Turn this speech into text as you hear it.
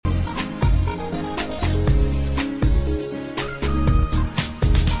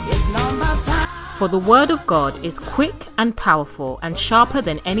For the word of God is quick and powerful and sharper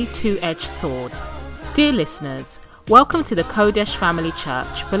than any two-edged sword. Dear listeners, welcome to the Kodesh Family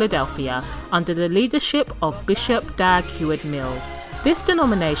Church, Philadelphia, under the leadership of Bishop Dag Heward-Mills. This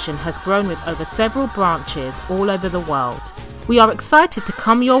denomination has grown with over several branches all over the world. We are excited to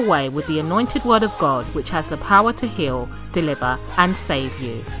come your way with the anointed word of God, which has the power to heal, deliver, and save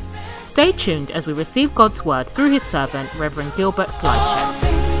you. Stay tuned as we receive God's word through his servant, Reverend Gilbert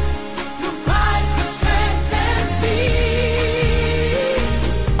Fleischer.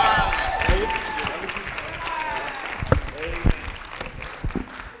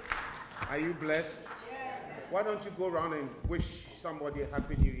 Are you blessed? Yes. Why don't you go around and wish somebody a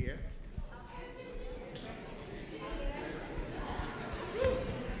happy new year?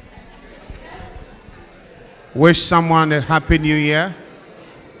 Wish someone a happy new year.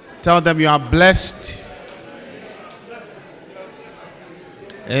 Tell them you are blessed.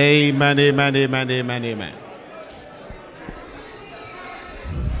 Amen, amen, amen, amen, amen.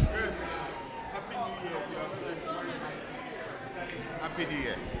 Happy New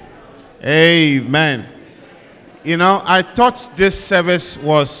Year. Amen. You know, I thought this service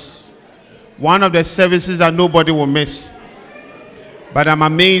was one of the services that nobody will miss. But I'm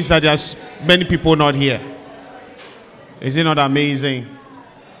amazed that there's many people not here. Is it not amazing?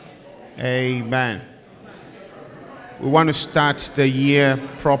 Amen. We want to start the year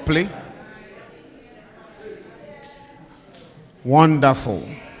properly. Wonderful.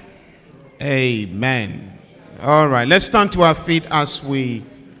 Amen. All right, let's stand to our feet as we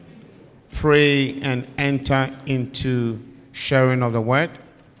pray and enter into sharing of the word.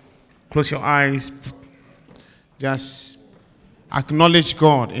 Close your eyes. Just acknowledge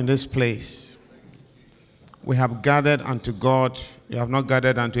God in this place. We have gathered unto God. You have not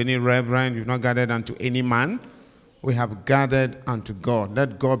gathered unto any reverend. You have not gathered unto any man. We have gathered unto God.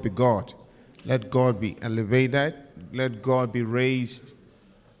 Let God be God. Let God be elevated. Let God be raised.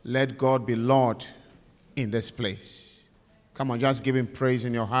 Let God be Lord in this place. Come on, just give him praise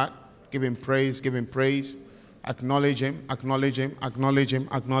in your heart. Give him praise, give him praise. Acknowledge him, acknowledge him, acknowledge him,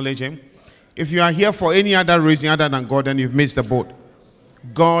 acknowledge him. If you are here for any other reason other than God, then you've missed the boat.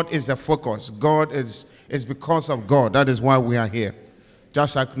 God is the focus. God is because of God. That is why we are here.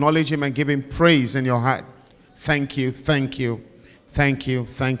 Just acknowledge him and give him praise in your heart. Thank you, thank you, thank you,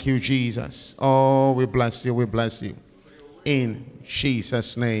 thank you, Jesus. Oh, we bless you, we bless you. In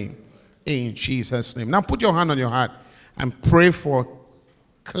Jesus' name. In Jesus' name. Now put your hand on your heart and pray for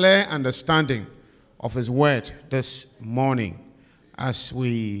clear understanding of his word this morning. As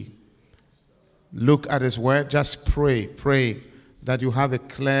we look at his word, just pray that you have a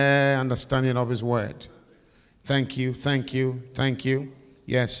clear understanding of his word. Thank you, thank you, thank you.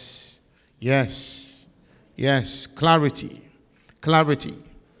 Yes, yes, yes. Clarity, clarity.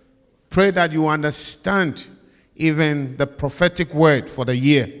 Pray that you understand even the prophetic word for the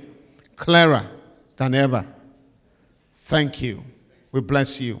year clearer than ever. Thank you. We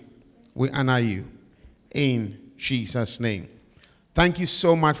bless you. We honor you. In Jesus' name. Thank you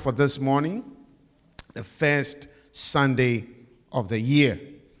so much for this morning, the first Sunday of the year.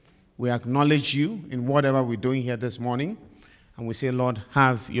 We acknowledge you in whatever we're doing here this morning. And we say, Lord,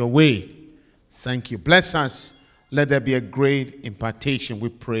 have your way. Thank you. Bless us. Let there be a great impartation, we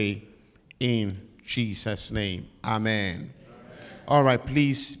pray, in Jesus' name. Amen. All right,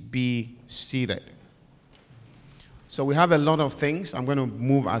 please be seated. So we have a lot of things. I'm going to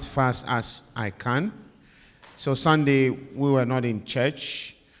move as fast as I can. So Sunday, we were not in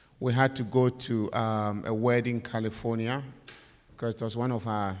church. We had to go to a wedding in California because it was one of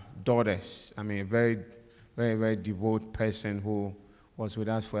our daughters. I mean, a very, very, very devout person who was with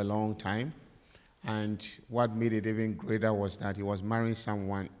us for a long time. And what made it even greater was that he was marrying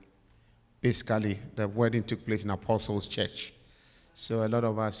someone. Basically, the wedding took place in Apostles' Church. So a lot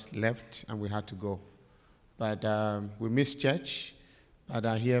of us left and we had to go. But we missed church. But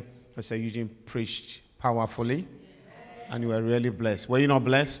I hear Pastor Eugene preached powerfully. And you were really blessed. Were you not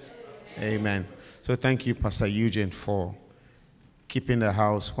blessed? Amen. So thank you, Pastor Eugene, for keeping the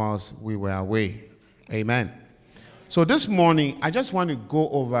house whilst we were away. Amen. So this morning, I just want to go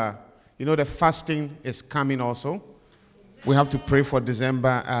over, the fasting is coming also. We have to pray for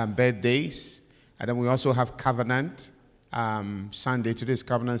December birthdays. And then we also have Covenant Sunday. Today is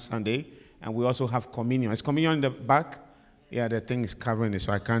Covenant Sunday. And we also have communion. Is communion in the back? Yeah, the thing is covering it,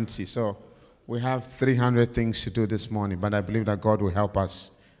 so I can't see. So we have 300 things to do this morning. But I believe that God will help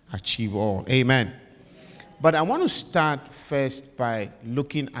us achieve all. Amen. But I want to start first by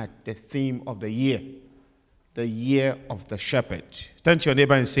looking at the theme of the year of the shepherd. Turn to your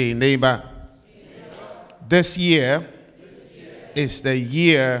neighbor and say, neighbor, this year is the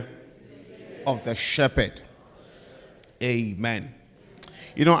year of the shepherd. Amen.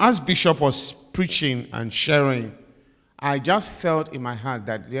 You know, as Bishop was preaching and sharing, I just felt in my heart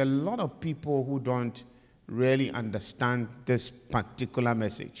that there are a lot of people who don't really understand this particular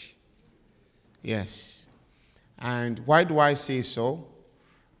message. Yes. And why do I say so?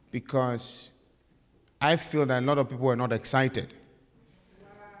 Because I feel that a lot of people are not excited.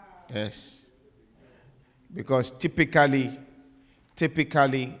 Yes. Because typically,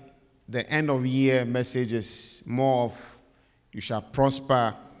 the end of year message is more of you shall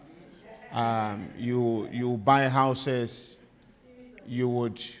prosper, you buy houses, you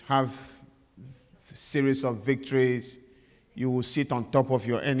would have series of victories, you will sit on top of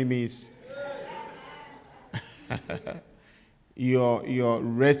your enemies. Your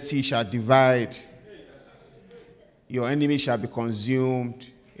Red Sea shall divide, your enemy shall be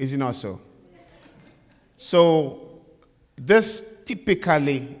consumed. Is it not so? So this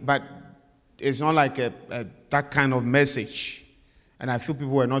typically, but it's not like that kind of message. And I feel people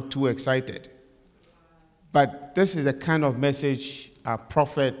were not too excited. But this is the kind of message our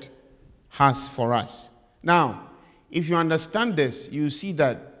prophet has for us. Now, if you understand this, you see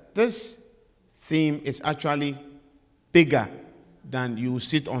that this theme is actually bigger than you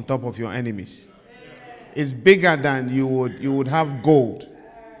sit on top of your enemies. It's bigger than you would have gold.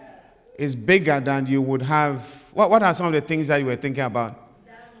 It's bigger than you would have. What are some of the things that you were thinking about?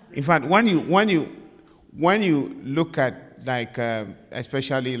 In fact, when you look at like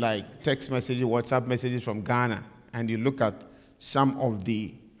especially like text messages, WhatsApp messages from Ghana, and you look at some of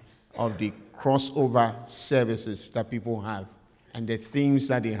the crossover services that people have and the themes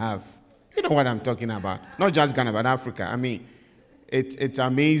that they have, you know what I'm talking about. Not just Ghana, but Africa. I mean, it's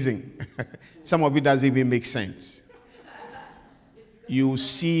amazing. Some of it doesn't even make sense. You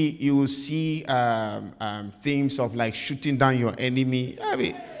see themes of like shooting down your enemy. I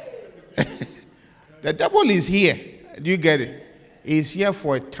mean, the devil is here. Do you get it? He's here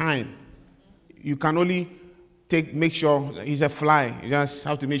for a time. You can only make sure he's a fly. You just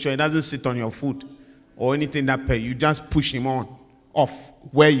have to make sure he doesn't sit on your foot or anything that pay. You just push him off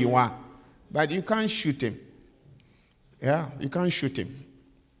where you are. But you can't shoot him. Yeah, you can't shoot him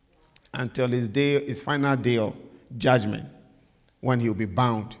until his final day of judgment, when he'll be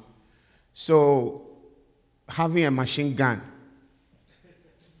bound. So, having a machine gun,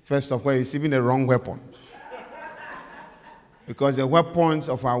 first of all, is even the wrong weapon. Because the weapons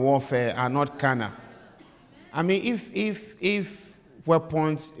of our warfare are not carnal. I mean, if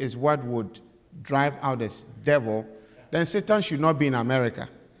weapons is what would drive out this devil, then Satan should not be in America.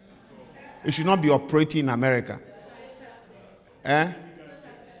 He should not be operating in America.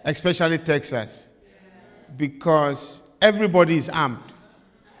 Especially Texas. Because everybody is armed.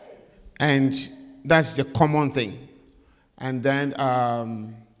 And that's the common thing. And then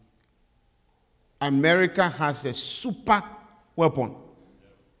America has a super weapon.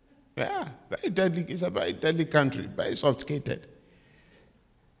 Yeah, very deadly. It's a very deadly country, very sophisticated.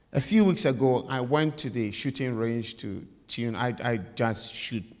 A few weeks ago, I went to the shooting range to tune. I just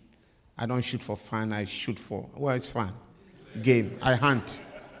shoot. I don't shoot for fun. I shoot for, well, it's fun. Game. I hunt.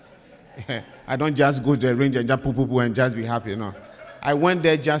 I don't just go to the range and just poo and just be happy. No. I went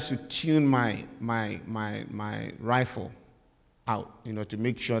there just to tune my rifle out, to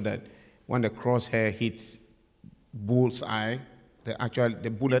make sure that when the crosshair hits bullseye,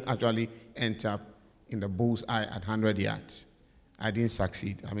 the bullet actually ends up in the bullseye at 100 yards. I didn't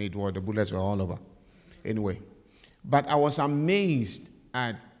succeed. I mean, the bullets were all over. Anyway, but I was amazed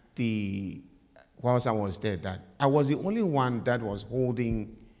at whilst I was there, that I was the only one that was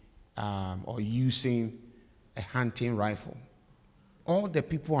holding or using a hunting rifle. All the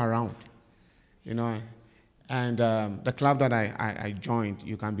people around, and the club that I joined,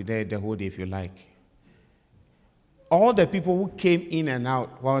 you can be there the whole day if you like. All the people who came in and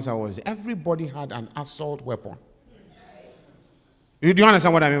out whilst I was there, everybody had an assault weapon. Do you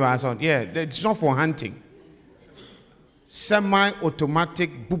understand what I mean by assault? Yeah, it's not for hunting.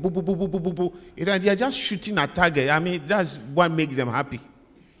 Semi-automatic, boo, boo, boo, boo, boo, boo, boo, boo. They are just shooting a target. I mean, that's what makes them happy.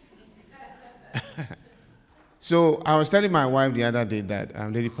 So I was telling my wife the other day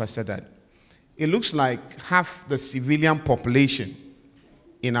that, Lady Pastor, that it looks like half the civilian population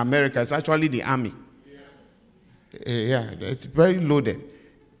in America is actually the army. Yeah, it's very loaded.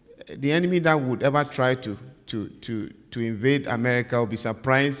 The enemy that would ever try to invade America will be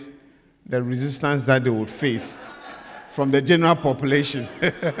surprised the resistance that they would face from the general population.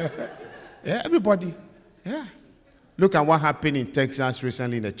 Yeah, everybody. Yeah. Look at what happened in Texas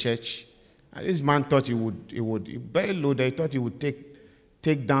recently in the church. This man thought he would very loaded. He thought he would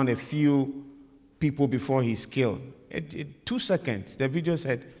take down a few people before he's killed. 2 seconds. The video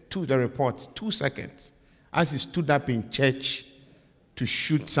said, the reports, 2 seconds. As he stood up in church to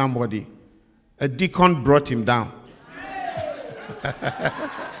shoot somebody, a deacon brought him down.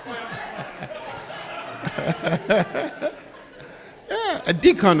 Yeah, a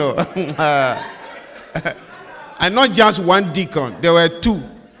deacon. And not just one deacon, there were 2. Yeah,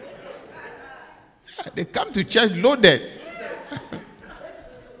 they come to church loaded.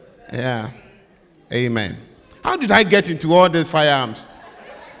 Yeah. Amen. How did I get into all these firearms?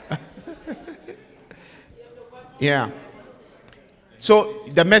 Yeah. So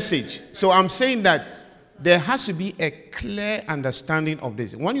the message. So I'm saying that there has to be a clear understanding of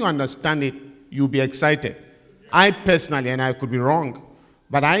this. When you understand it, you'll be excited. I personally, and I could be wrong,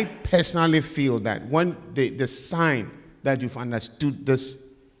 but I personally feel that when the sign that you've understood this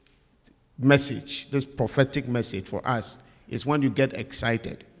message, this prophetic message for us, is when you get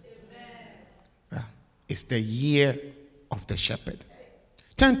excited. Yeah. It's the year of the shepherd.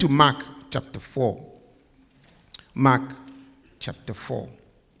 Turn to Mark chapter 4. Mark chapter 4.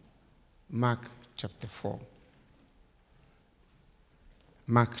 Mark chapter 4.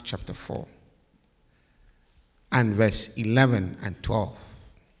 Mark chapter 4. And verse 11 and 12.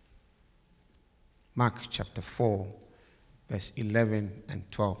 Mark chapter 4, verse 11 and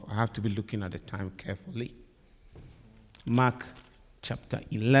 12. I have to be looking at the time carefully. Mark chapter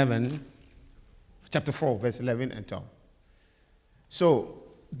 4, verse 11 and 12. So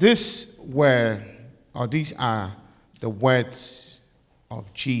these are the words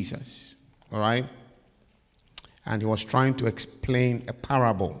of Jesus, all right? And he was trying to explain a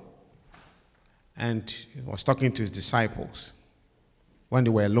parable. And he was talking to his disciples when they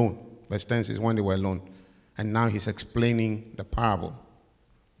were alone. Verse 10 says when they were alone. And now he's explaining the parable.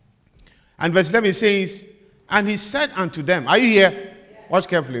 And verse 11 says, and he said unto them, are you here? Yes. Watch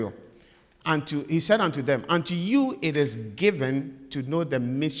carefully. He said unto them, unto you it is given to know the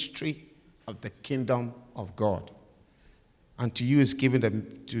mystery of the kingdom of God. Unto you is given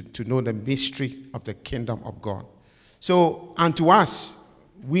to know the mystery of the kingdom of God. So unto us,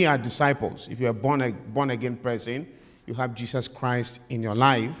 we are disciples. If you are born again person, you have Jesus Christ in your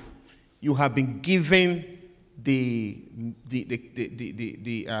life. You have been given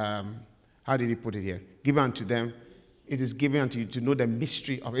how did he put it here? Given unto them. It is given unto you to know the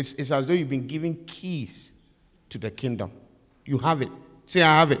mystery of it. It's as though you've been given keys to the kingdom. You have it. Say,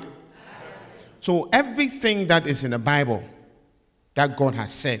 I have it. So everything that is in the Bible that God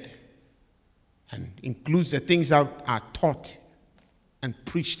has said, and includes the things that are taught and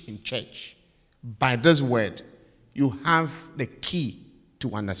preached in church, by this word, you have the key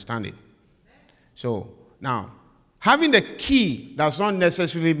to understand it. So now, having the key does not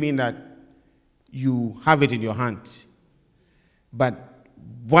necessarily mean that you have it in your hand. But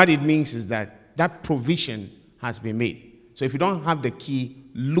what it means is that that provision has been made. So if you don't have the key,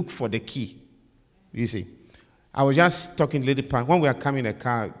 look for the key. You see, I was just talking to Lady Park. When we are coming in the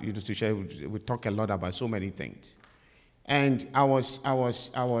car, to share, we talk a lot about so many things. And I was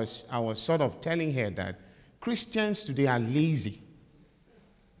sort of telling her that Christians today are lazy.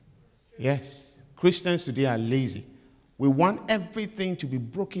 Yes, Christians today are lazy. We want everything to be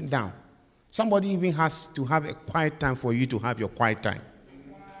broken down. Somebody even has to have a quiet time for you to have your quiet time.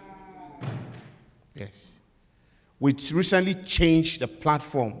 Yes. We recently changed the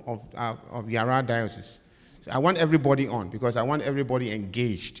platform of Yara Diocese. So I want everybody on because I want everybody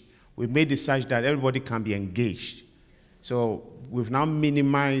engaged. We made it such that everybody can be engaged. So we've now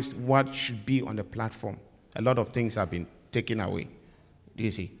minimized what should be on the platform. A lot of things have been taken away. Do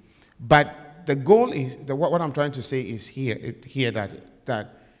you see? But the goal is, what I'm trying to say is here that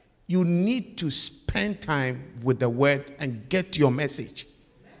you need to spend time with the word and get your message.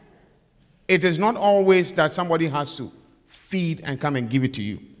 It is not always that somebody has to feed and come and give it to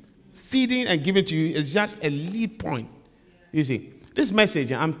you. Feeding and giving it to you is just a lead point. You see, this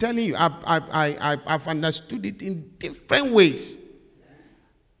message, I'm telling you, I've understood it in different ways.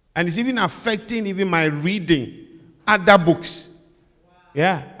 And it's even affecting even my reading other books.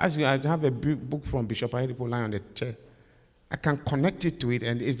 Yeah, actually, I have a book from Bishop Ayedipo lying on the chair. I can connect it to it,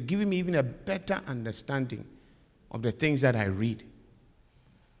 and it's giving me even a better understanding of the things that I read.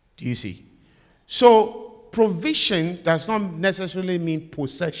 Do you see? So, provision does not necessarily mean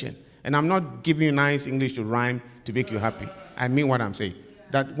possession. And I'm not giving you nice English to rhyme to make you happy. I mean what I'm saying.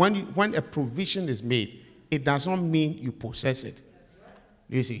 That when a provision is made, it does not mean you possess it.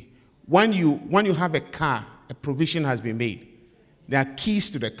 Do you see? When you have a car, a provision has been made. There are keys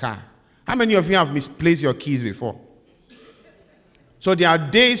to the car. How many of you have misplaced your keys before? So there are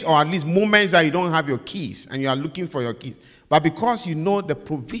days or at least moments that you don't have your keys and you are looking for your keys. But because you know the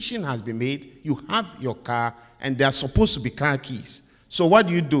provision has been made, you have your car and they are supposed to be car keys. So what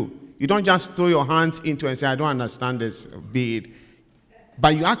do? You don't just throw your hands into it and say, I don't understand this, be it.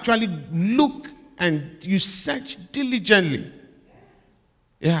 But you actually look and you search diligently.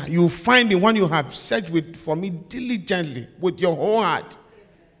 Yeah, you find the one you have searched with for me diligently with your whole heart.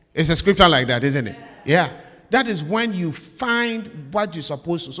 It's a scripture like that, isn't it? Yeah. That is when you find what you're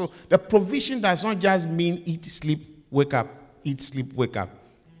supposed to. So the provision does not just mean eat, sleep, wake up, eat, sleep, wake up.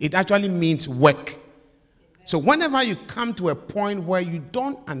 It actually means work. So whenever you come to a point where you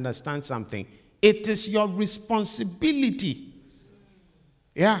don't understand something, it is your responsibility,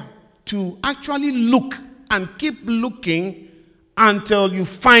 to actually look and keep looking until you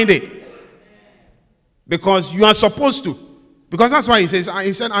find it. Because you are supposed to. Because that's why he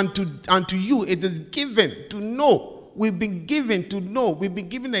said, unto you it is given to know. We've been given to know. We've been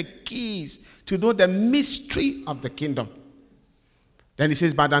given the keys to know the mystery of the kingdom. Then he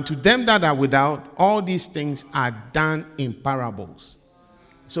says, but unto them that are without, all these things are done in parables.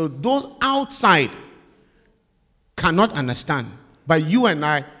 So those outside cannot understand, but you and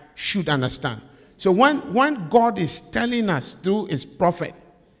I should understand. So when God is telling us through his prophet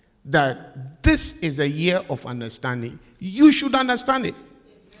that this is a year of understanding, you should understand it.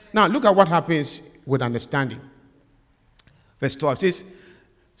 Now look at what happens with understanding. Verse 12 says,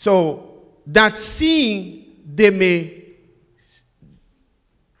 so that seeing they may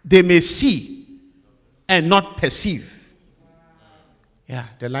see and not perceive. Yeah,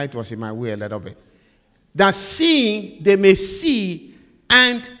 the light was in my way a little bit. That seeing they may see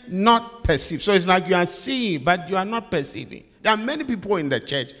and not perceive. So it's like you are seeing, but you are not perceiving. There are many people in the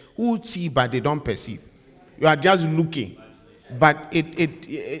church who see, but they don't perceive. You are just looking, but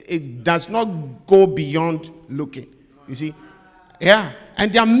it does not go beyond looking. You see? Yeah.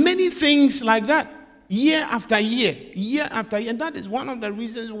 And there are many things like that. Year after year. And that is one of the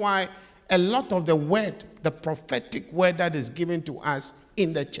reasons why a lot of the word, the prophetic word that is given to us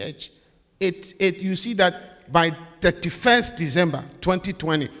in the church, you see that by 31st December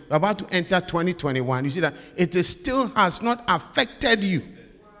 2020, we're about to enter 2021. You see that it still has not affected you.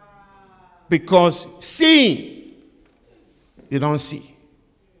 Because seeing, you don't see.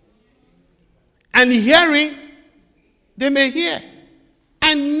 And hearing, they may hear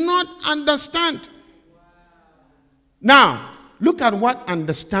and not understand. Now, look at what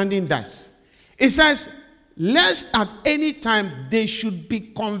understanding does. It says, lest at any time they should be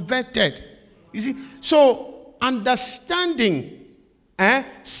converted. You see, so understanding,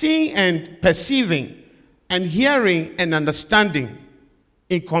 seeing and perceiving, and hearing and understanding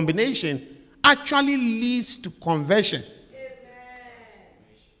in combination actually leads to conversion.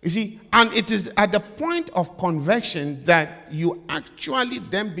 You see, and it is at the point of conversion that you actually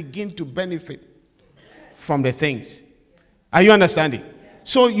then begin to benefit from the things. Are you understanding?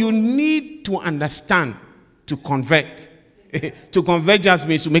 So you need to understand to convert. To convert just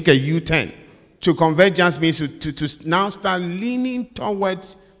means to make a U-turn. To convert just means to now start leaning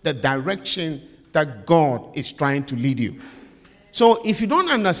towards the direction that God is trying to lead you. So if you don't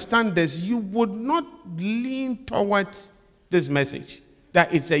understand this, you would not lean towards this message.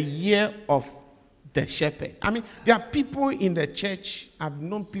 That it's a year of the shepherd. I mean, there are people in the church. I've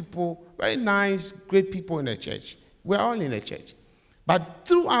known people, very nice, great people in the church. We're all in the church. But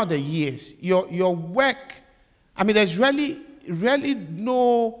throughout the years, your work, I mean, there's really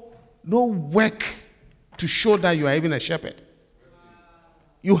no work to show that you are even a shepherd.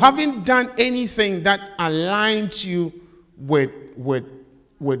 You haven't done anything that aligns you with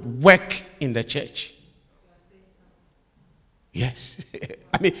work in the church. Yes.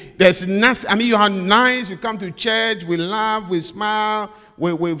 I mean, there's nothing. I mean, you are nice. We come to church. We laugh. We smile.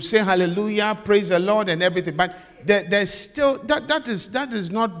 We say hallelujah, praise the Lord and everything. But there's still, that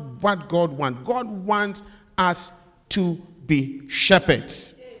is not what God wants. God wants us to be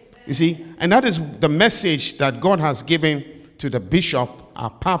shepherds. You see? And that is the message that God has given to the bishop, our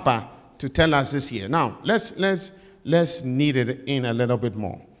Papa, to tell us this year. Now, let's knead it in a little bit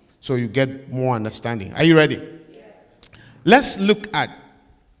more so you get more understanding. Are you ready? Let's look at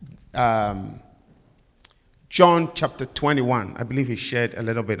John chapter 21. I believe he shared a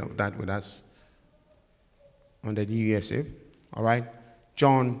little bit of that with us on the New Year's Eve. All right?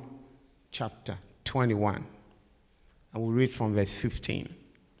 John chapter 21. I will read from verse 15.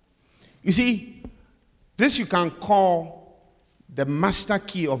 You see, this you can call the master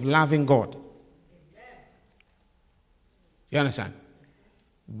key of loving God. You understand?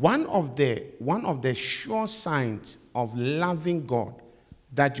 One of the sure signs of loving God,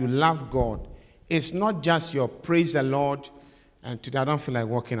 that you love God, is not just your praise the Lord, And today I don't feel like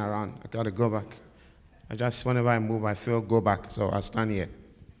walking around. I got to go back. Whenever I move, I feel go back. So I stand here.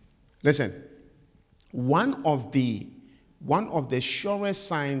 Listen, one of the surest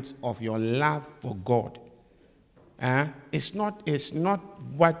signs of your love for God, it's not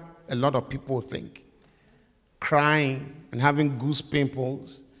what a lot of people think. Crying and having goose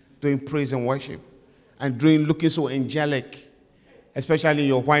pimples, doing praise and worship, and looking so angelic, especially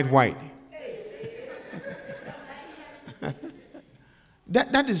your white.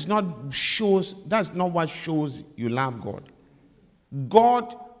 That's not what shows you love God.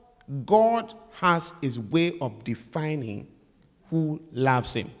 God has his way of defining who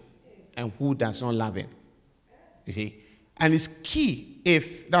loves him and who does not love him. You see? And it's key,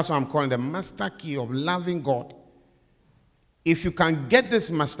 that's what I'm calling the master key of loving God. If you can get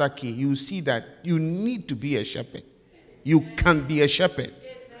this master key, you see that you need to be a shepherd. You can be a shepherd.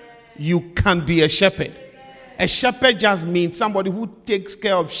 You can be a shepherd. A shepherd just means somebody who takes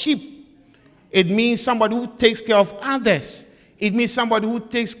care of sheep. It means somebody who takes care of others. It means somebody who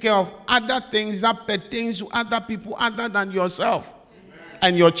takes care of other things that pertains to other people other than yourself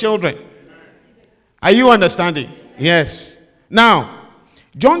and your children. Are you understanding? Yes. Now,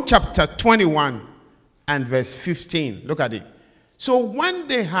 John chapter 21 and verse 15. Look at it. So when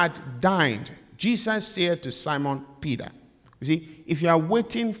they had dined, Jesus said to Simon Peter, you see, if you are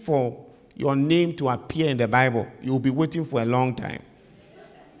waiting for your name to appear in the Bible, you will be waiting for a long time.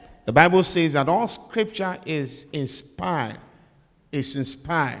 The Bible says that all scripture is inspired,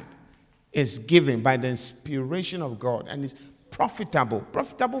 is given by the inspiration of God, and is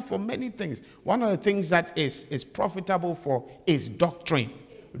profitable for many things. One of the things that is profitable for is doctrine.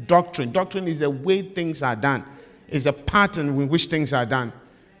 Doctrine is the way things are done. Is a pattern in which things are done.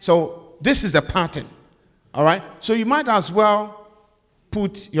 So this is the pattern. All right? So you might as well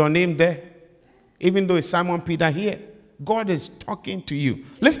put your name there, even though it's Simon Peter here. God is talking to you.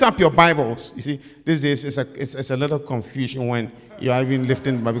 Lift up your Bibles. You see, these days it's a little confusion when you are even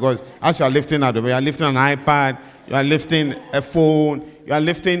lifting, because as you are lifting out the way, you are lifting an iPad, you are lifting a phone, you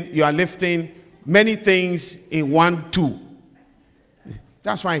are lifting many things in one tool.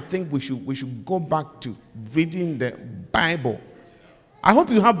 That's why I think we should go back to reading the Bible. I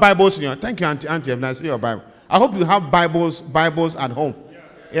hope you have Bibles in your. Thank you, Auntie. I see your Bible. I hope you have Bibles at home.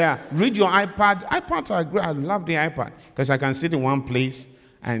 Yeah, read your iPad. iPads are great. I love the iPad because I can sit in one place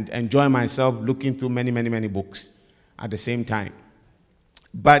and enjoy myself looking through many, many, many books at the same time.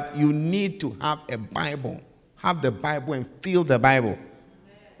 But you need to have a Bible. Have the Bible and feel the Bible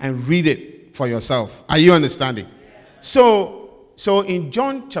and read it for yourself. Are you understanding? So in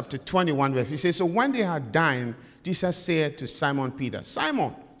John chapter 21, verse, he says, so when they had dined, Jesus said to Simon Peter,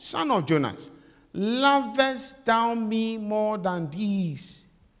 Simon, son of Jonas, lovest thou me more than these?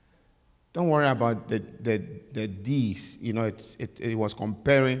 Don't worry about the these. You know, it was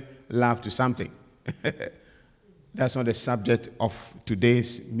comparing love to something. That's not the subject of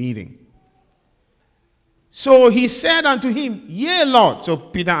today's meeting. So he said unto him, yea, Lord. So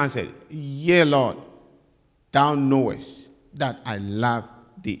Peter answered, yea, Lord, thou knowest that I love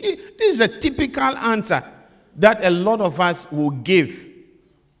thee. This is a typical answer that a lot of us will give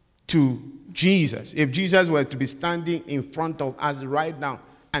to Jesus. If Jesus were to be standing in front of us right now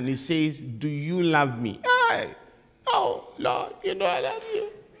and he says, do you love me? Oh, Lord, you know I love you.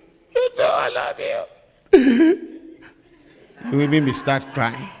 You know I love you. You will make me start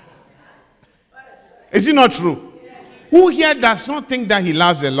crying. Is it not true? Who here does not think that he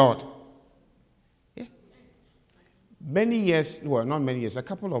loves the Lord? Many years, well, not many years, a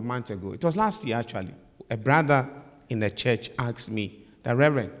couple of months ago, it was last year actually, a brother in the church asked me, the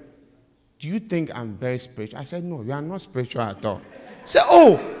Reverend, do you think I'm very spiritual? I said, no, you are not spiritual at all. He said,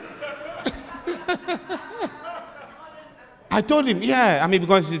 oh. I told him, yeah, I mean,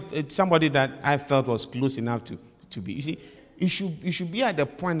 because it's somebody that I felt was close enough to be. You see, you should be at the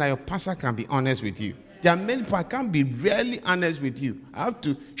point that your pastor can be honest with you. There are many people I can't be really honest with you. I have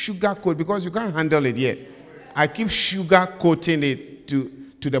to sugarcoat because you can't handle it yet. I keep sugarcoating it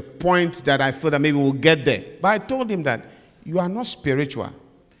to the point that I feel that maybe we'll get there. But I told him that you are not spiritual.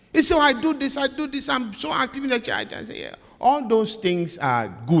 He said, I do this, I'm so active in the church. I say, yeah, all those things are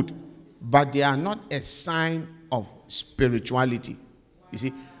good, but they are not a sign of spirituality. You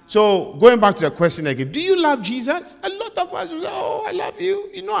see? So going back to the question again, do you love Jesus? A lot of us will say, oh, I love you.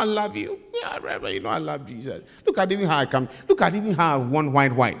 You know I love you. Yeah, Reverend, you know I love Jesus. Look at even how I come. Look at even how I have one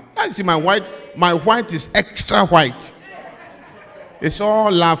white. I see my white is extra white. It's all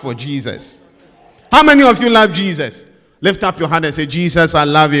love for Jesus. How many of you love Jesus? Lift up your hand and say, Jesus, I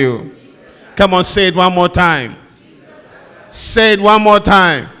love you. Come on, say it one more time. Say it one more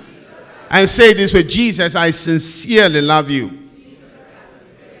time. And say this way, Jesus, I sincerely love you.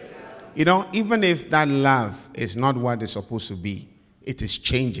 You know, even if that love is not what it's supposed to be, it is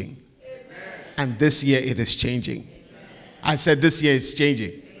changing. And this year it is changing. I said this year it's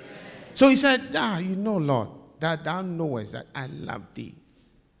changing. So he said, you know, Lord, that thou knowest that I love thee.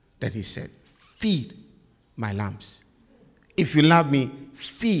 Then he said, feed my lambs. If you love me,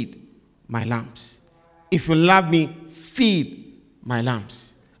 feed my lambs. If you love me, feed my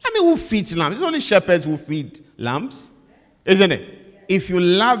lambs. I mean, who feeds lambs? It's only shepherds who feed lambs, isn't it? If you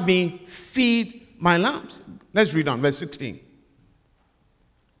love me, feed my lambs. Let's read on, verse 16.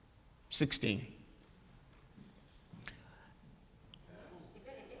 16.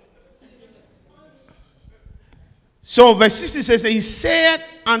 So verse 60 says that he said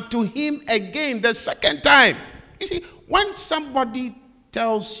unto him again the second time. You see, when somebody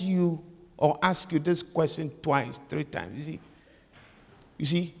tells you or asks you this question twice, 3 times, you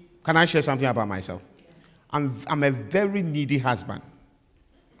see, can I share something about myself? I'm a very needy husband.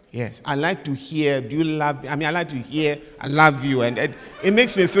 Yes, I like to hear, do you love me? I mean, I like to hear, I love you, and it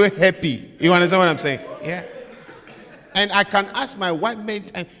makes me feel happy. You understand what I'm saying? Yeah. And I can ask my wife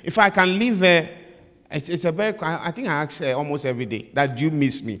mate, if I can leave her, it's a very, I think I ask her almost every day, that do you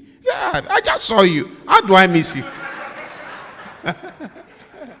miss me? Yeah, I just saw you. How do I miss you?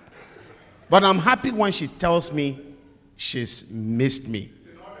 But I'm happy when she tells me she's missed me.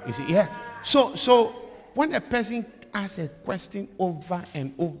 You see, yeah. So when a person asks a question over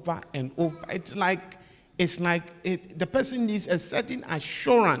and over and over, it's like the person needs a certain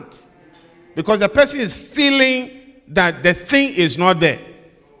assurance, because the person is feeling that the thing is not there,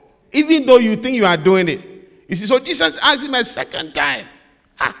 even though you think you are doing it. You see, so Jesus asked him a second time,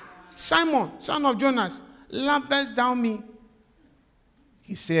 Simon, son of Jonas, lovest thou me?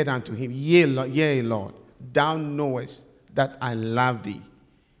 He said unto him, Yea, Lord, thou knowest that I love thee.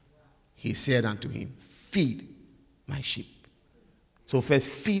 He said unto him, feed my sheep. So first,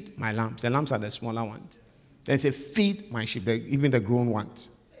 feed my lambs. The lambs are the smaller ones. Then say, feed my sheep, even the grown ones.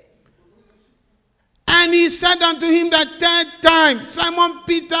 And he said unto him the third time, Simon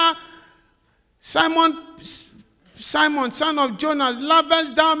Peter, Simon, son of Jonas,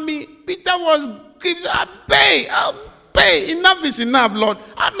 lovest thou me? Peter was grieved. I'll pay. Enough is enough, Lord.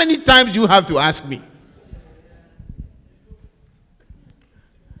 How many times do you have to ask me?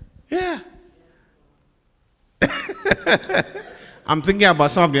 Yeah. I'm thinking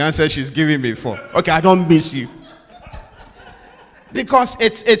about some of the answers she's giving me for. Okay, I don't miss you. Because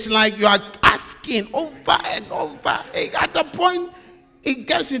it's like you are asking over and over. At the point, it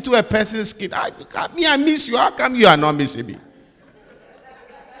gets into a person's skin. I miss you. How come you are not missing me?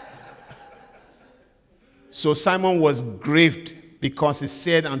 So Simon was grieved because he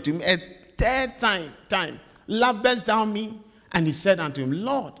said unto him a third time, lovest thou me? And he said unto him,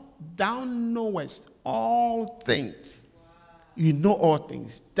 Lord, thou knowest all things. You know all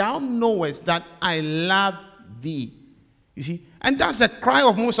things. Thou knowest that I love thee. You see, and that's the cry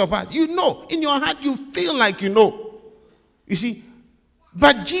of most of us. You know, in your heart you feel like you know. You see,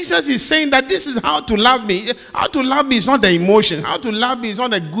 but Jesus is saying that this is how to love me. How to love me is not the emotion. How to love me is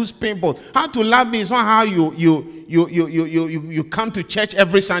not the goose pimple. How to love me is not how you come to church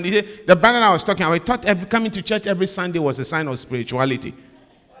every Sunday. The brother I was talking about, I thought coming to church every Sunday was a sign of spirituality.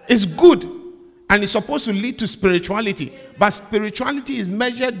 It's good, and it's supposed to lead to spirituality. But spirituality is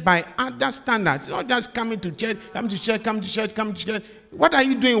measured by other standards. Not just coming to church. What are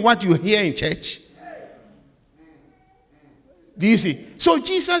you doing? What you hear in church? Do you see? So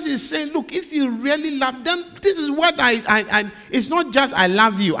Jesus is saying, look, if you really love them, this is what I it's not just I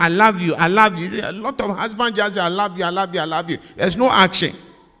love you. You see, a lot of husbands just say, I love you. There's no action.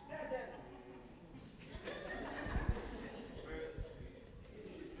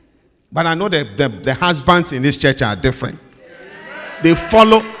 But I know that the husbands in this church are different. They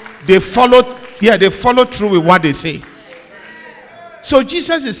follow through with what they say. So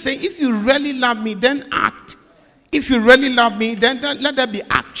Jesus is saying, if you really love me, then act. If you really love me, then let there be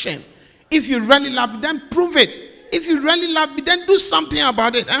action. If you really love me, then prove it. If you really love me, then do something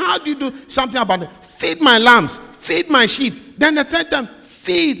about it. And how do you do something about it? Feed my lambs. Feed my sheep. Then the third time,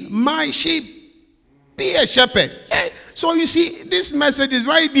 feed my sheep. Be a shepherd. So you see, this message is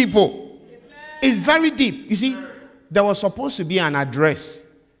very deep. It's very deep. You see, there was supposed to be an address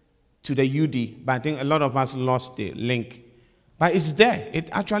to the UD, but I think a lot of us lost the link. But it's there. It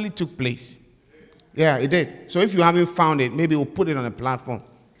actually took place. Yeah, it did. So if you haven't found it, maybe we'll put it on a platform.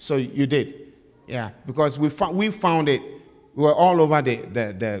 So you did. Yeah, because we found it. We were all over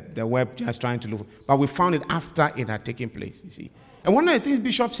the web just trying to look. But we found it after it had taken place, you see. And one of the things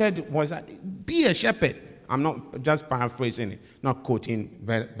Bishop said was that be a shepherd. I'm not just paraphrasing it, not quoting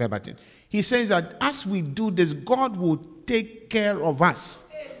verbatim. He says that as we do this, God will take care of us.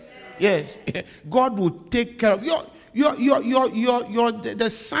 Yes. God will take care of you. The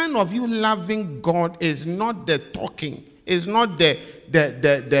sign of you loving God is not the talking. It's not the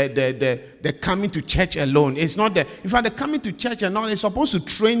coming to church alone. It's not the, in fact, the coming to church alone is supposed to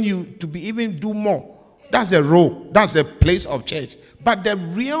train you to be even do more. That's a role. That's the place of church. But the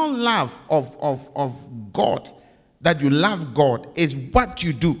real love of God, that you love God, is what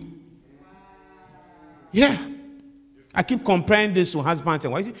you do. Yeah. I keep comparing this to husbands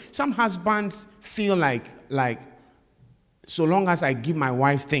and wives. Some husbands feel like so long as I give my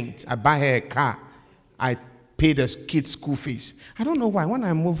wife things, I buy her a car, I pay the kids' school fees. I don't know why. When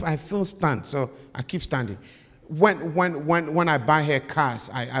I move, I feel stunned, so I keep standing. When I buy her cars,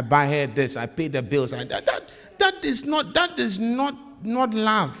 I buy her this, I pay the bills. That is not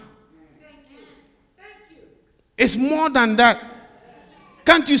love. Thank you. It's more than that.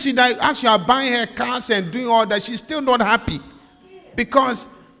 Can't you see that as you are buying her cars and doing all that, she's still not happy? Because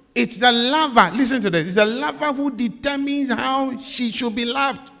it's the lover. Listen to this. It's the lover who determines how she should be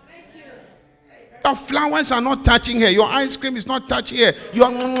loved. Your flowers are not touching her. Your ice cream is not touching her.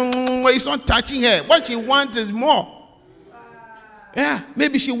 It's not touching her. What she wants is more. Yeah,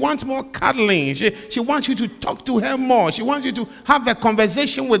 maybe she wants more cuddling. She wants you to talk to her more. She wants you to have a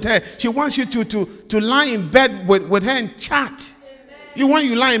conversation with her. She wants you to lie in bed with her and chat. You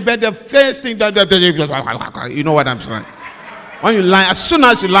lie in bed, the first thing that you know what I'm saying. When you lie, as soon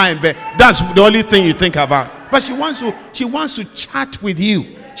as you lie in bed, that's the only thing you think about. But she wants to chat with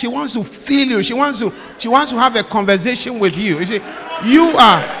you. She wants to feel you. She wants to have a conversation with you. You see, you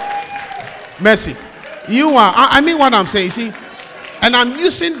are mercy. You are. I mean what I'm saying. You see, and I'm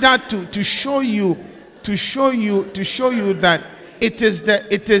using that to show you that it is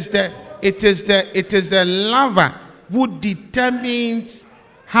the lover who determines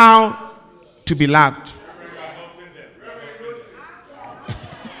how to be loved.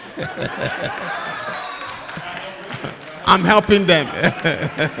 I'm helping them.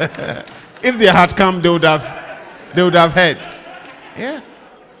 If they had come, they would have heard. Yeah.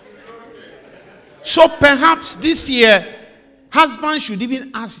 So perhaps this year, husbands should even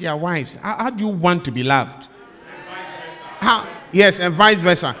ask their wives, how do you want to be loved? How? Yes, and vice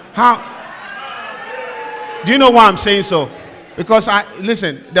versa. How? Do you know why I'm saying so? Because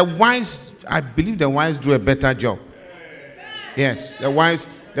the wives, I believe the wives do a better job. Yes, the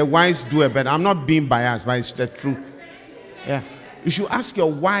wives do a better. I'm not being biased, but it's the truth. Yeah. You should ask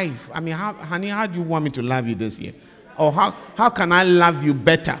your wife, honey, how do you want me to love you this year? Or how can I love you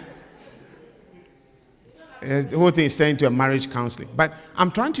better? The whole thing is turning to a marriage counseling. But I'm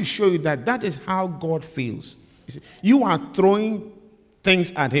trying to show you that is how God feels. You see, you are throwing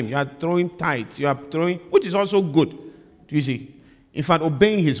things at him. You are throwing tithes. You are throwing, which is also good. You see, in fact,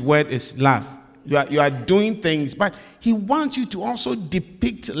 obeying his word is love. You are doing things, but he wants you to also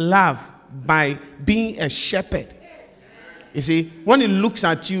depict love by being a shepherd. You see, when he looks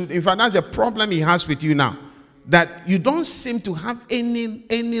at you, in fact, that's a problem he has with you now, that you don't seem to have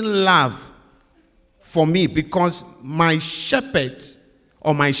any love for me because my shepherds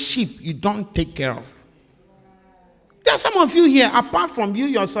or my sheep you don't take care of. There are some of you here, apart from you,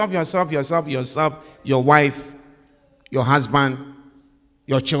 yourself, your wife, your husband,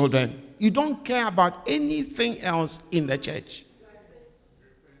 your children, you don't care about anything else in the church.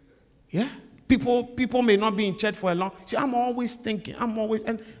 Yeah. People may not be in church for a long. See, I'm always thinking.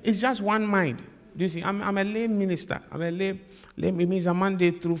 And it's just one mind. You see, I'm a lay minister. I'm a lay. It means a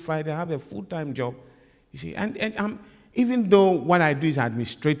Monday through Friday. I have a full-time job. You see, and even though what I do is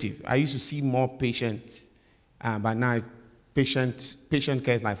administrative, I used to see more patients, but now patient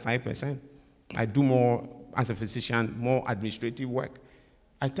care is like 5%. I do more as a physician, more administrative work.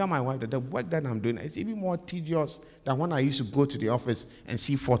 I tell my wife that the work that I'm doing is even more tedious than when I used to go to the office and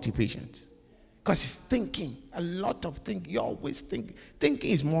see 40 patients. Because it's thinking, a lot of thinking. You're always thinking.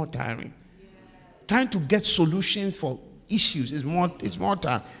 Thinking is more tiring. Yeah. Trying to get solutions for issues is more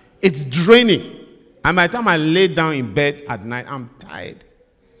tiring. It's draining. And by the time I lay down in bed at night, I'm tired.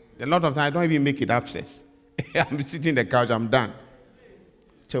 A lot of times I don't even make it upstairs. I'm sitting in the couch, I'm done.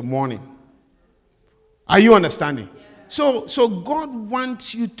 Till morning. Are you understanding? Yeah. So God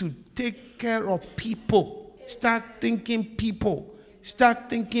wants you to take care of people. Start thinking people. Start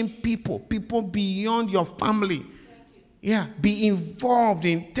thinking people beyond your family. Yeah, be involved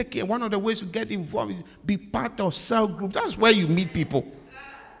in taking. One of the ways to get involved is be part of cell groups. That's where you meet people.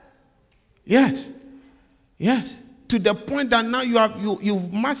 Yes. To the point that now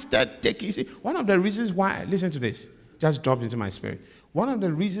you've mastered taking. You see, one of the reasons why, listen to this, just dropped into my spirit. One of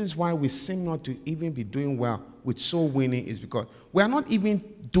the reasons why we seem not to even be doing well with soul winning is because we are not even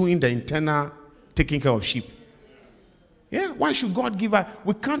doing the internal taking care of sheep. Yeah, why should God give us?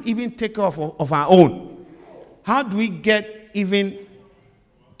 We can't even take care of our own. How do we get even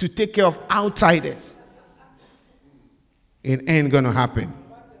to take care of outsiders? It ain't going to happen.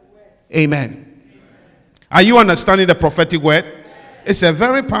 Amen. Are you understanding the prophetic word? It's a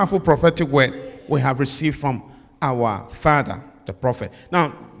very powerful prophetic word we have received from our father, the prophet.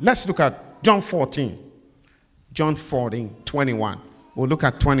 Now, let's look at John 14. John 14, 21. We'll look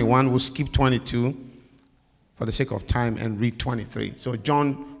at 21. We'll skip 22 for the sake of time and read 23. So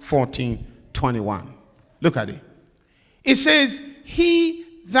John 14, 21. Look at it. It says, he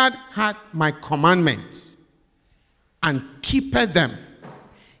that hath my commandments and keepeth them,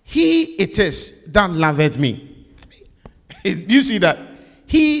 he it is that loveth me. Do you see that?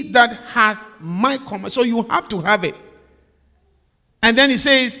 He that hath my commandments. So you have to have it. And then he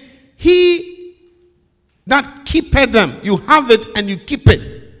says, he that keepeth them. You have it and you keep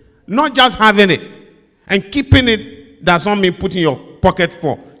it. Not just having it. And keeping it does not mean putting your pocket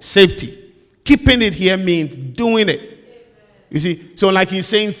for safety. Keeping it here means doing it. You see, so like he's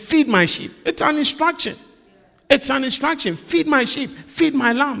saying, feed my sheep. It's an instruction. It's an instruction. Feed my sheep. Feed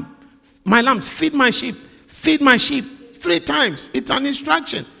my lamb. My lambs. Feed my sheep. Feed my sheep 3 times. It's an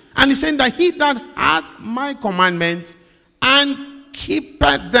instruction. And he's saying that he that hath my commandments and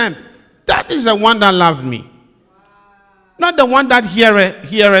keepeth them, that is the one that loves me. Not the one that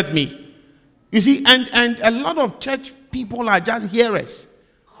heareth me. You see, and a lot of church people are just hearers.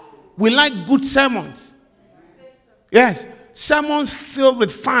 We like good sermons. Yes, sermons filled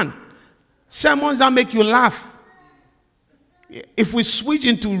with fun. Sermons that make you laugh. If we switch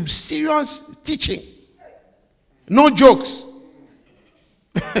into serious teaching, no jokes.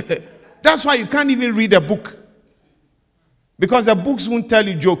 That's why you can't even read a book. Because the books won't tell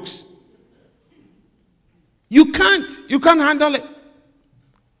you jokes. You can't handle it.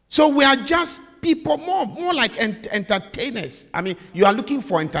 So we are just people, more like entertainers. I mean, you are looking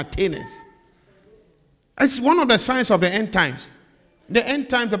for entertainers. It's one of the signs of the end times. The end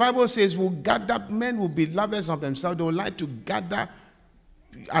times, the Bible says, men will be lovers of themselves. They will like to gather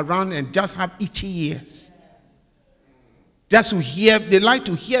around and just have itchy ears. Just to hear, they like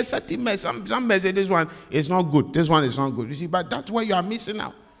to hear certain messages. Some message, this one is not good. This one is not good. You see, but that's where you are missing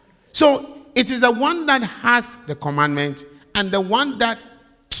out. So it is the one that hath the commandments and the one that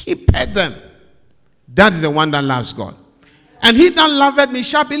keepeth them. That is the one that loves God. And he that loveth me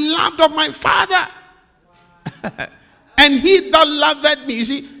shall be loved of my Father. And he that loveth me. You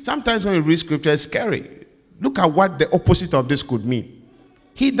see, sometimes when you read scripture, it's scary. Look at what the opposite of this could mean.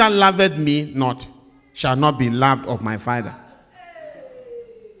 He that loveth me not shall not be loved of my Father.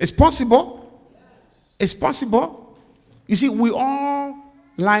 It's possible. It's possible. You see, we all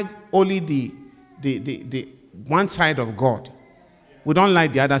like only the one side of God. We don't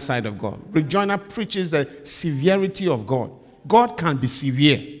like the other side of God. Rick Joyner preaches the severity of God. God can be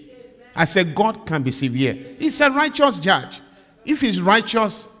severe. I said God can be severe. He's a righteous judge. If he's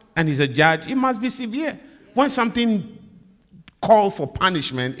righteous and he's a judge, he must be severe. When something calls for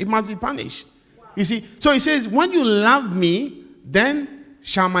punishment, it must be punished. You see, so he says, when you love me, then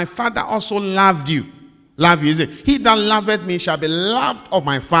shall my Father also love you. Love you. He that loveth me shall be loved of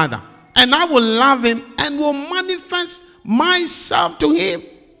my Father. And I will love him and will manifest myself to him.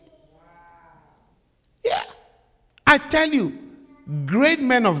 Yeah. I tell you, great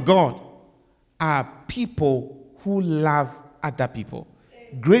men of God are people who love other people.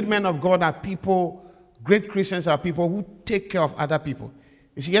 Great men of God are people, great Christians are people who take care of other people.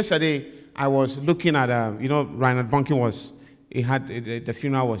 You see, yesterday I was looking at, Reinhard Bonnke the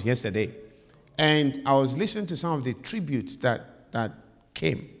funeral was yesterday. And I was listening to some of the tributes that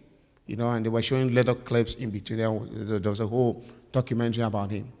came, and they were showing little clips in between. There was a whole documentary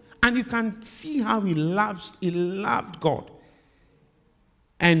about him. And you can see how he loved God.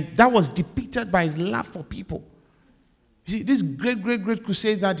 And that was depicted by his love for people. You see, this great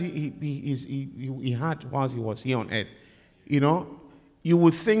crusade that he had whilst he was here on earth, you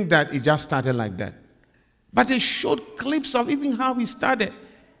would think that it just started like that. But they showed clips of even how he started.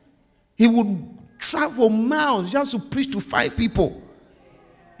 He would travel miles just to preach to 5 people.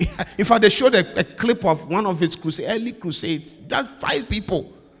 In fact, they showed a clip of one of his early crusades, just 5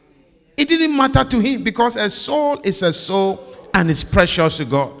 people. It didn't matter to him because a soul is a soul and it's precious to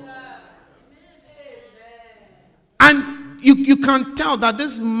God. And you can tell that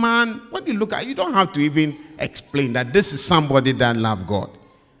this man, when you look at it, you don't have to even explain that this is somebody that loved God.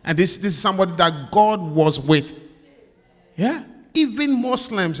 And this is somebody that God was with. Yeah. Even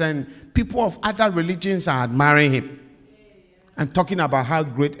Muslims and people of other religions are admiring him and talking about how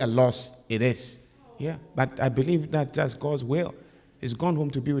great a loss it is. Yeah. But I believe that that's God's will. He's gone home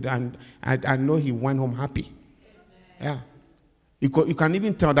to be with them. And I know he went home happy. Yeah. You can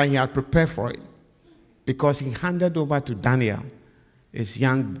even tell that he had prepared for it, because he handed over to Daniel, his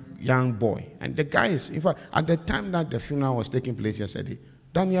young boy. And the guy is, in fact, at the time that the funeral was taking place yesterday,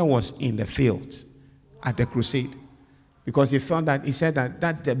 Daniel was in the fields at the crusade, because he felt that, he said that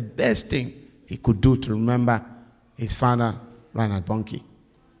that's the best thing he could do to remember his father, Reinhard Bonnke.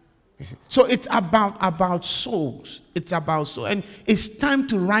 So it's about souls. It's about souls. And it's time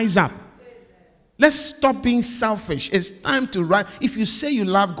to rise up. Let's stop being selfish. It's time to rise. If you say you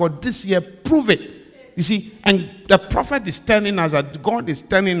love God this year, prove it. You see, and the prophet is telling us that God is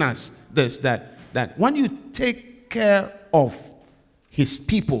telling us this, that when you take care of his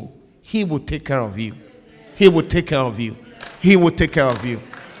people, he will take care of you. He will take care of you. He will take care of you.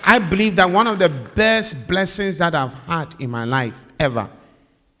 I believe that one of the best blessings that I've had in my life ever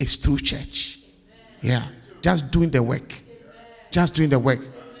is through church. Yeah. Just doing the work. Just doing the work.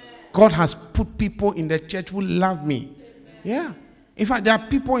 God has put people in the church who love me. Yeah. In fact, there are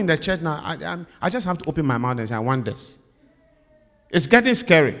people in the church now. I just have to open my mouth and say, I want this. It's getting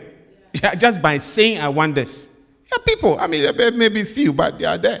scary. Yeah, just by saying I want this. Yeah, people. I mean, there may be few, but they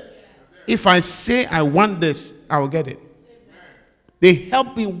are there. If I say I want this, I will get it. They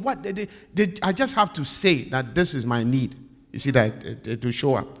help me. What they I just have to say that this is my need. You see that it will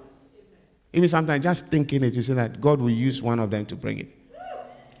show up. Even sometimes just thinking it, you see that God will use one of them to bring it.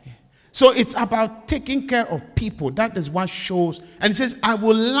 Yeah. So it's about taking care of people. That is what shows. And it says, I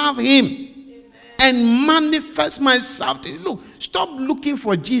will love him and manifest myself to you. Look, stop looking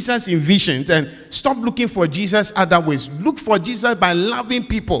for Jesus in visions and stop looking for Jesus other ways. Look for Jesus by loving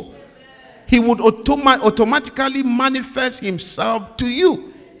people. He would automatically manifest himself to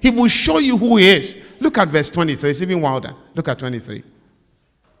you. He will show you who he is. Look at verse 23. It's even wilder. Look at 23.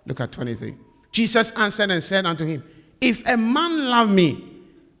 Look at 23. Jesus answered and said unto him, if a man love me,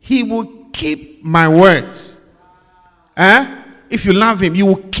 he will keep my words. If you love him, you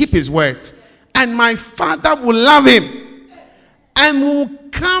will keep his words. And my Father will love him and will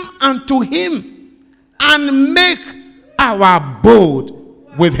come unto him and make our abode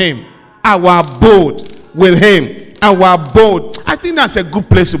with him. Our abode with him. Our abode. I think that's a good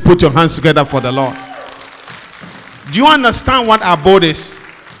place to put your hands together for the Lord. Do you understand what abode is?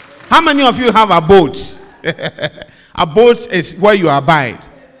 How many of you have abodes? Abode is where you abide.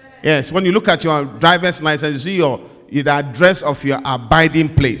 Yes, when you look at your driver's license, you see the address of your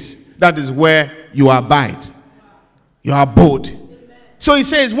abiding place. That is where you abide. Your abode. So he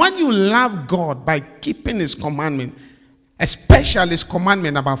says, when you love God by keeping his commandment, especially his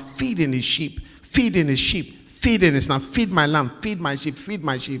commandment about feeding his sheep, feeding his sheep, feeding his lamb, feed my lamb, feed my sheep, feed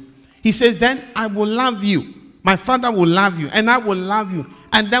my sheep. He says, then I will love you. My Father will love you, and I will love you.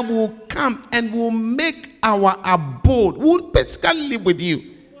 And then we'll come and we'll make our abode. We'll basically live with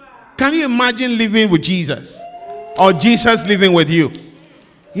you. Can you imagine living with Jesus? Or Jesus living with you?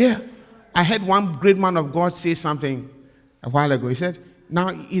 Yeah. I heard one great man of God say something a while ago. He said, now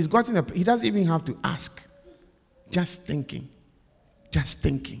he doesn't even have to ask. Just thinking. Just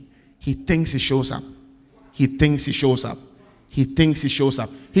thinking. He thinks he shows up. He thinks he shows up. He thinks he shows up.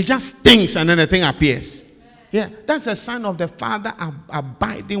 He just thinks and then the thing appears. Yeah, that's a sign of the Father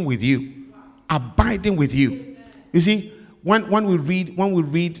abiding with you. Abiding with you. You see, when we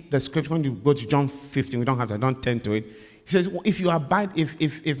read the scripture, when you go to John 15, we don't have to, don't turn to it. He says, if you abide,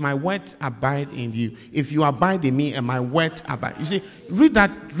 if my words abide in you, if you abide in me and my words abide. You see, read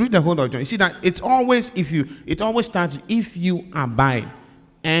the whole of John. You see that it always starts, if you abide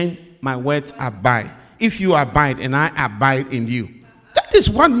and my words abide. If you abide and I abide in you. That is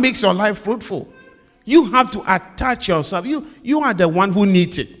what makes your life fruitful. You have to attach yourself. You are the one who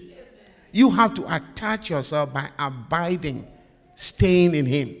needs it. You have to attach yourself by abiding, staying in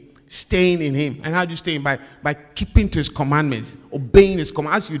him. Staying in him. And how do you stay in? By keeping to his commandments, obeying his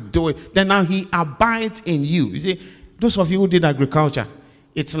commandments. As you do it, then now he abides in you. You see, those of you who did agriculture,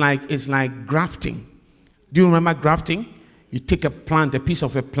 it's like grafting. Do you remember grafting? You take a plant, a piece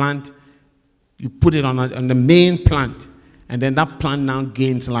of a plant, you put it on the main plant, and then that plant now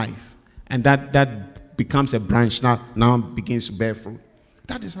gains life. And that becomes a branch, now begins to bear fruit.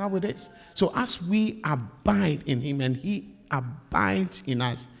 That is how it is. So as we abide in him and he abides in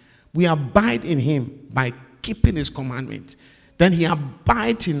us, we abide in him by keeping his commandments. Then he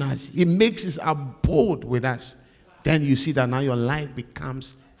abides in us. He makes his abode with us. Then you see that now your life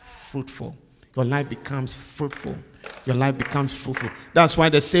becomes fruitful. Your life becomes fruitful. Your life becomes fruitful. That's why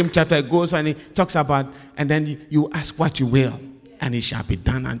the same chapter goes and he talks about, and then you ask what you will, and it shall be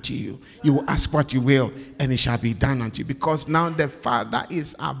done unto you. You will ask what you will, and it shall be done unto you. Because now the Father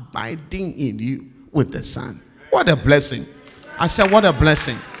is abiding in you with the Son. What a blessing. I said, what a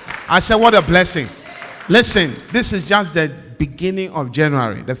blessing. I said, what a blessing. Listen, this is just the beginning of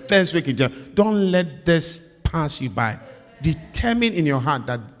January, the first week in January. Don't let this pass you by. Determine in your heart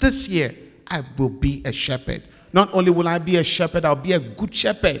that this year I will be a shepherd. Not only will I be a shepherd, I'll be a good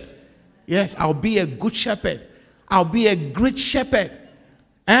shepherd. Yes, I'll be a good shepherd. I'll be a great shepherd.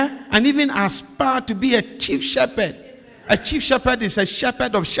 And even aspire to be a chief shepherd. A chief shepherd is a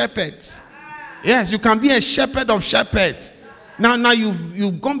shepherd of shepherds. Yes, you can be a shepherd of shepherds. Now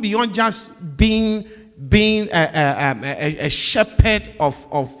you've gone beyond just being a shepherd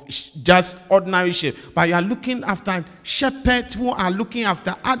of just ordinary sheep, but you are looking after shepherds who are looking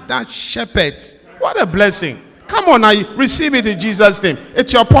after other shepherds. What a blessing. Come on now, receive it in Jesus' name.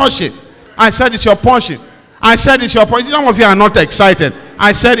 It's your portion. I said it's your portion. I said it's your portion. Some of you are not excited.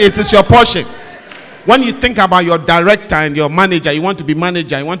 I said it is your portion. When you think about your director and your manager, you want to be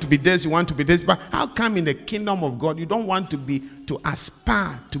manager, you want to be this, you want to be this, but how come in the kingdom of God you don't want to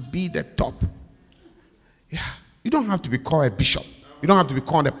aspire to be the top? Yeah, you don't have to be called a bishop. You don't have to be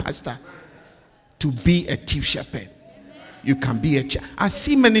called a pastor to be a chief shepherd. You can be a chief. I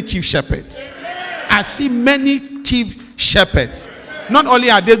see many chief shepherds. I see many chief shepherds. Not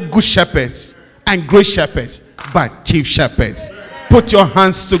only are they good shepherds and great shepherds, but chief shepherds. Put your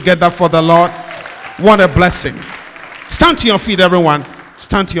hands together for the Lord. What a blessing. Stand to your feet, everyone.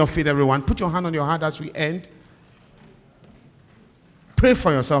 Stand to your feet, everyone. Put your hand on your heart as we end. Pray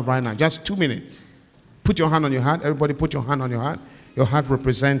for yourself right now. Just 2 minutes. Put your hand on your heart. Everybody put your hand on your heart. Your heart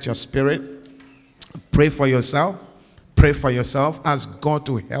represents your spirit. Pray for yourself. Pray for yourself. Ask God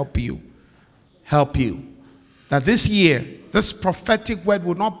to help you. Help you. That this year, this prophetic word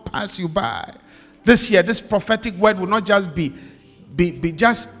will not pass you by. This year, this prophetic word will not just be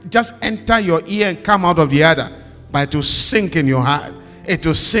just enter your ear and come out of the other, but it will sink in your heart. It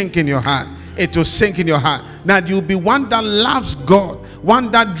will sink in your heart. It will sink in your heart. Now you'll be one that loves God, one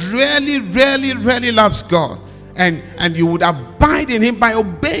that really loves God, and you would abide in him by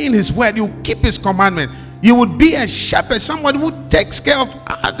obeying his word. You keep his commandment. You would be a shepherd, somebody who takes care of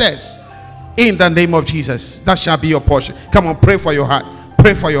others. In the name of Jesus, that shall be your portion. Come on, pray for your heart.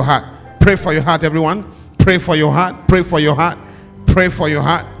 Pray for your heart. Pray for your heart, everyone. Pray for your heart. Pray for your heart. Pray for your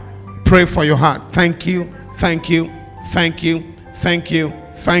heart. Pray for your heart. Thank you. Thank you. Thank you. Thank you.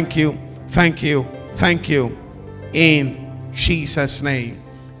 Thank you. Thank you. Thank you. In Jesus' name.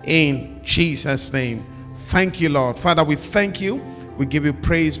 In Jesus' name. Thank you, Lord. Father, we thank you. We give you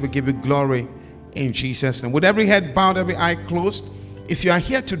praise. We give you glory. In Jesus' name. With every head bowed, every eye closed, if you are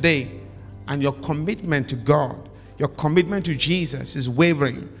here today and your commitment to God, your commitment to Jesus is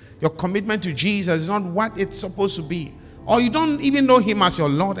wavering, your commitment to Jesus is not what it's supposed to be, or you don't even know him as your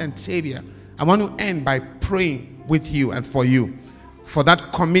Lord and Savior, I want to end by praying with you and for you, for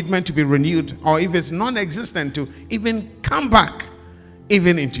that commitment to be renewed, or if it's non-existent, to even come back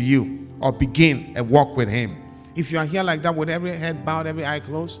even into you, or begin a walk with him. If you are here like that with every head bowed, every eye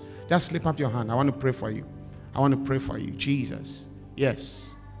closed, just slip up your hand. I want to pray for you. I want to pray for you. Jesus.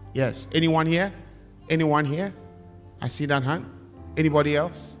 Yes. Yes. Anyone here? Anyone here? I see that hand. Anybody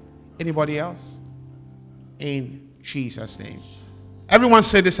else? Anybody else? In Jesus' name. Everyone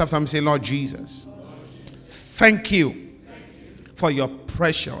say this after me. Say, Lord Jesus, thank you for your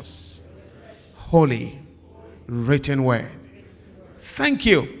precious, holy, written word. Thank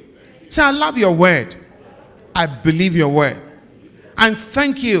you. Say, I love your word. I believe your word. And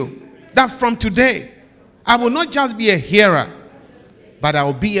thank you that from today, I will not just be a hearer, but I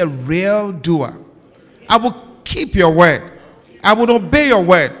will be a real doer. I will keep your word. I will obey your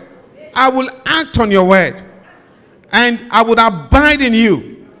word. I will act on your word. And I will abide in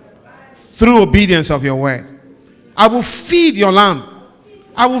you through obedience of your word. I will feed your lamb.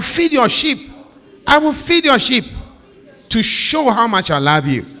 I will feed your sheep. I will feed your sheep to show how much I love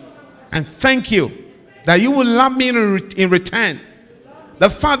you. And thank you that you will love me in return. The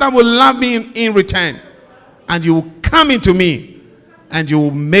Father will love me in return. And you will come into me and you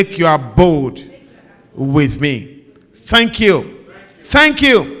will make your abode with me. Thank you. Thank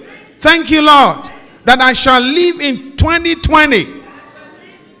you. Thank you, Lord, that I shall live in 2020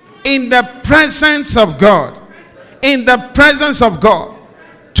 in the presence of God. In the presence of God.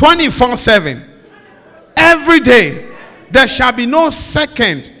 24/7. Every day. There shall be no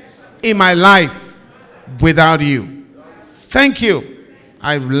second in my life without you. Thank you.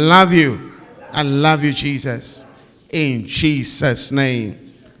 I love you. I love you, Jesus. In Jesus' name.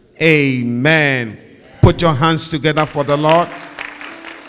 Amen. Put your hands together for the Lord.